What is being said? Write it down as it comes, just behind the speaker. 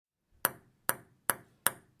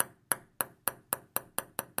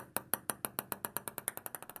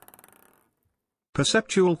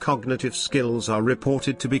Perceptual cognitive skills are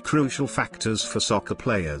reported to be crucial factors for soccer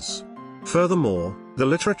players. Furthermore, the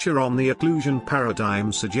literature on the occlusion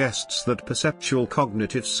paradigm suggests that perceptual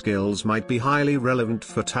cognitive skills might be highly relevant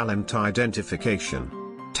for talent identification.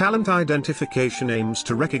 Talent identification aims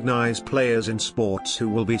to recognize players in sports who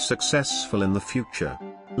will be successful in the future.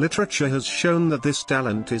 Literature has shown that this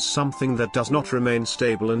talent is something that does not remain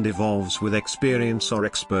stable and evolves with experience or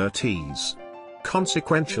expertise.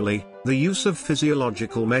 Consequently, the use of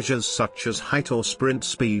physiological measures such as height or sprint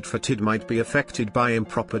speed fatigue might be affected by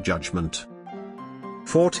improper judgment.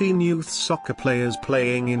 14 youth soccer players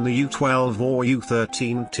playing in the U12 or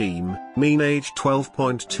U13 team, mean age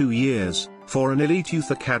 12.2 years, for an elite youth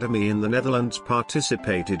academy in the Netherlands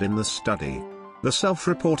participated in the study. The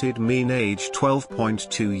self-reported mean age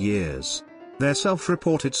 12.2 years. Their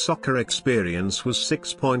self-reported soccer experience was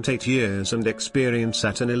 6.8 years and experience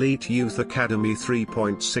at an elite youth academy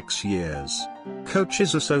 3.6 years.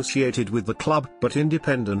 Coaches associated with the club but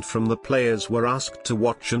independent from the players were asked to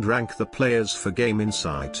watch and rank the players for game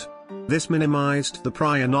insight. This minimized the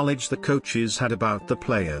prior knowledge the coaches had about the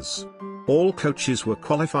players. All coaches were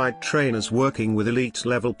qualified trainers working with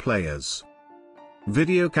elite-level players.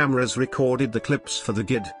 Video cameras recorded the clips for the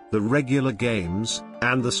GID, the regular games,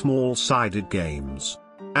 and the small-sided games.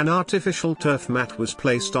 An artificial turf mat was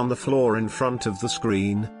placed on the floor in front of the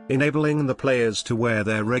screen, enabling the players to wear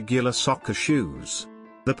their regular soccer shoes.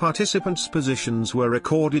 The participants' positions were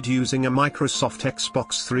recorded using a Microsoft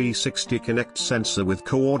Xbox 360 Kinect sensor with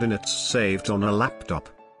coordinates saved on a laptop.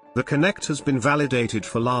 The Kinect has been validated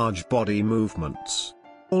for large body movements.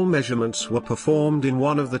 All measurements were performed in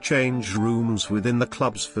one of the change rooms within the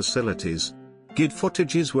club's facilities. GID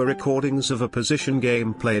footages were recordings of a position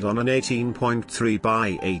game played on an 18.3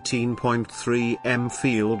 by 18.3 m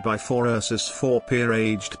field by 4 vs 4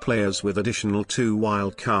 peer-aged players with additional 2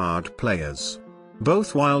 wildcard players.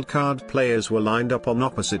 Both wildcard players were lined up on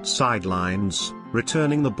opposite sidelines,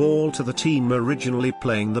 returning the ball to the team originally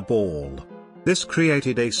playing the ball. This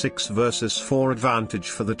created a 6 vs 4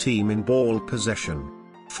 advantage for the team in ball possession.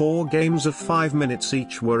 4 games of 5 minutes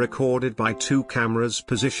each were recorded by 2 cameras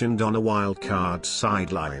positioned on a wildcard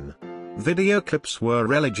sideline. Video clips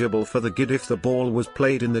were eligible for the GID if the ball was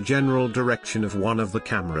played in the general direction of one of the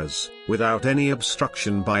cameras, without any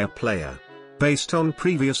obstruction by a player. Based on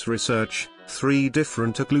previous research, 3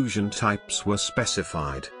 different occlusion types were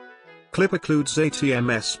specified. Clip occludes 80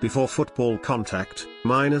 ms before football contact,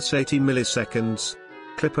 -80 milliseconds.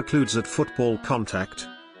 Clip occludes at football contact.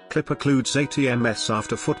 Clip occludes 80 ms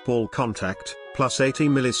after football contact, +80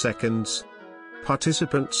 milliseconds.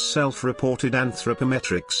 Participants' self-reported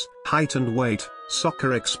anthropometrics, height and weight,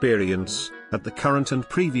 soccer experience, at the current and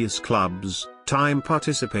previous clubs, time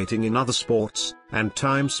participating in other sports, and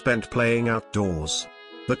time spent playing outdoors.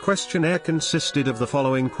 The questionnaire consisted of the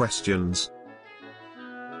following questions.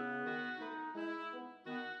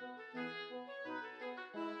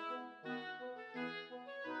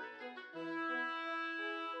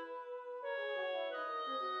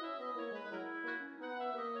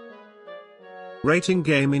 Rating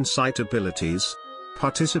game insight abilities.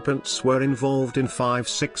 Participants were involved in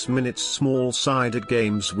 5-6 minutes small-sided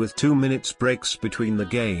games with 2 minutes breaks between the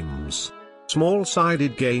games.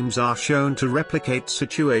 Small-sided games are shown to replicate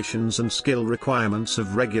situations and skill requirements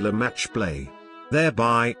of regular match play.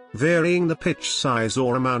 Thereby, varying the pitch size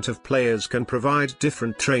or amount of players can provide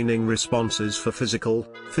different training responses for physical,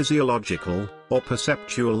 physiological, or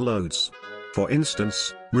perceptual loads. For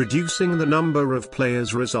instance, reducing the number of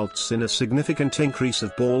players results in a significant increase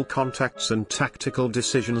of ball contacts and tactical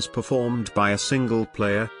decisions performed by a single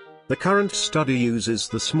player. The current study uses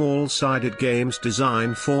the small-sided games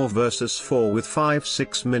design 4 vs 4 with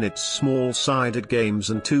 5-6 minutes small-sided games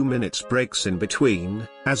and 2 minutes breaks in between,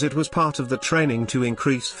 as it was part of the training to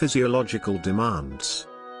increase physiological demands.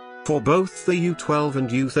 For both the U12 and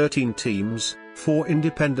U13 teams, 4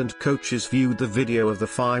 independent coaches viewed the video of the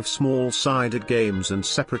 5 small-sided games and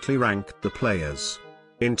separately ranked the players.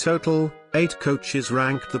 In total, 8 coaches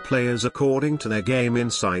ranked the players according to their game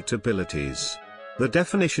insight abilities. The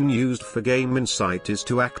definition used for game insight is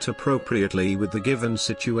to act appropriately with the given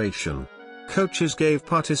situation. Coaches gave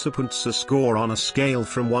participants a score on a scale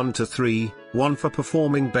from 1 to 3, 1 for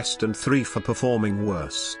performing best and 3 for performing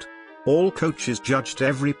worst. All coaches judged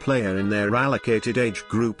every player in their allocated age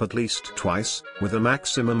group at least twice, with a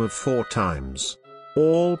maximum of 4 times.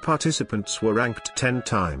 All participants were ranked 10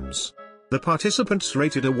 times. The participants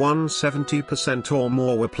rated a 170% or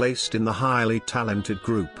more were placed in the highly talented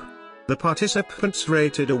group. The participants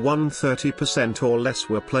rated a 130% or less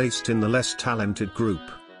were placed in the less talented group.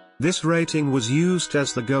 This rating was used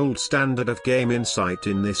as the gold standard of game insight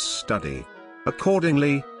in this study.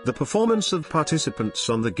 Accordingly, the performance of participants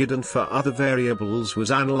on the GID and for other variables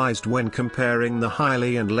was analyzed when comparing the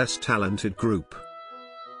highly and less talented group.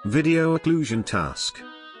 Video occlusion task.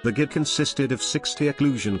 The GID consisted of 60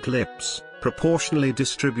 occlusion clips, proportionally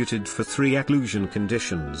distributed for 3 occlusion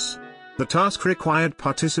conditions. The task required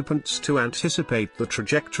participants to anticipate the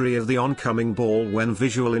trajectory of the oncoming ball when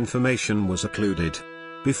visual information was occluded.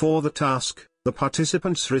 Before the task, the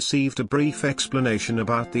participants received a brief explanation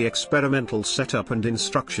about the experimental setup and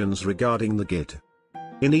instructions regarding the GID.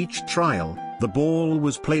 In each trial, the ball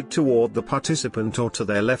was played toward the participant or to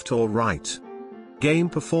their left or right. Game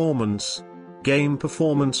performance. Game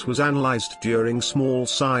performance was analyzed during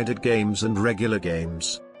small-sided games and regular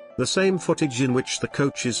games. The same footage in which the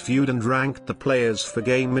coaches viewed and ranked the players for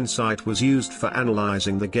game insight was used for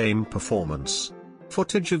analyzing the game performance.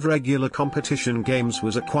 Footage of regular competition games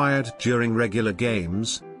was acquired during regular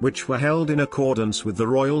games, which were held in accordance with the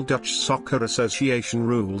Royal Dutch Soccer Association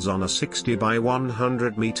rules on a 60 by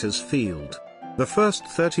 100 meters field. The first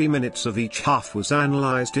 30 minutes of each half was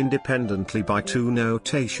analyzed independently by 2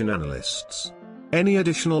 notation analysts. Any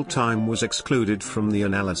additional time was excluded from the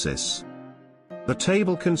analysis. The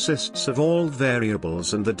table consists of all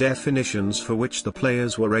variables and the definitions for which the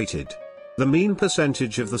players were rated. The mean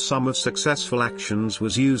percentage of the sum of successful actions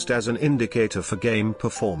was used as an indicator for game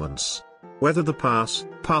performance. Whether the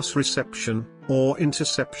pass reception, or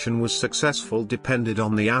interception was successful depended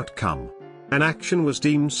on the outcome. An action was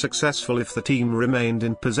deemed successful if the team remained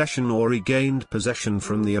in possession or regained possession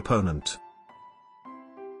from the opponent.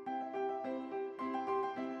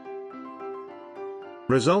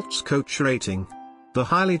 Results. Coach rating. The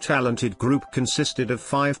highly talented group consisted of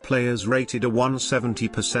 5 players rated a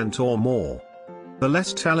 170% or more. The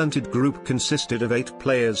less talented group consisted of 8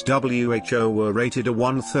 players WHO were rated a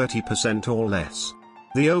 130% or less.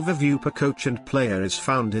 The overview per coach and player is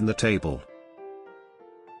found in the table.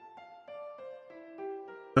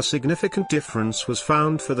 A significant difference was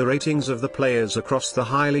found for the ratings of the players across the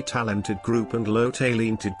highly talented group and low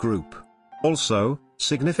talented group. Also,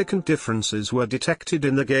 significant differences were detected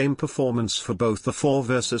in the game performance for both the 4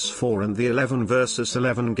 versus 4 and the 11 versus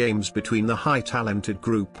 11 games between the high talented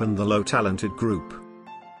group and the low talented group.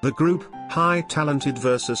 The group, high talented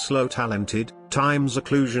versus low talented, times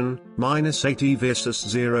occlusion, -80 versus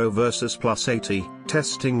 0 versus +80,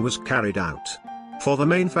 testing was carried out. For the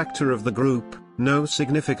main factor of the group, no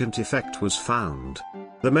significant effect was found.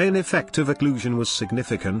 The main effect of occlusion was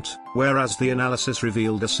significant, whereas the analysis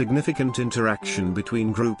revealed a significant interaction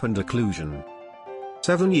between group and occlusion.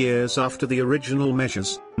 7 years after the original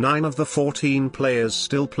measures, 9 of the 14 players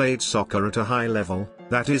still played soccer at a high level,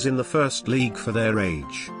 that is in the first league for their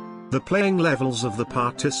age. The playing levels of the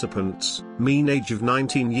participants, mean age of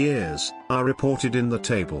 19 years, are reported in the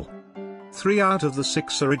table. 3 out of the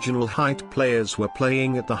 6 original height players were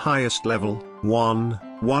playing at the highest level, 1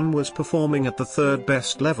 was performing at the 3rd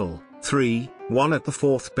best level, 1 at the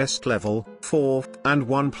 4th best level, 4, and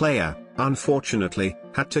 1 player, unfortunately,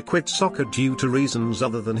 had to quit soccer due to reasons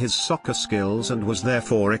other than his soccer skills and was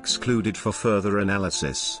therefore excluded for further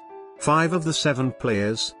analysis. 5 of the 7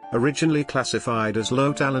 players, originally classified as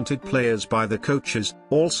low-talented players by the coaches,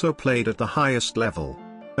 also played at the highest level.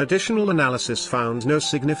 Additional analysis found no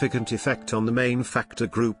significant effect on the main factor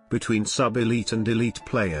group between sub-elite and elite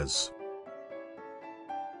players.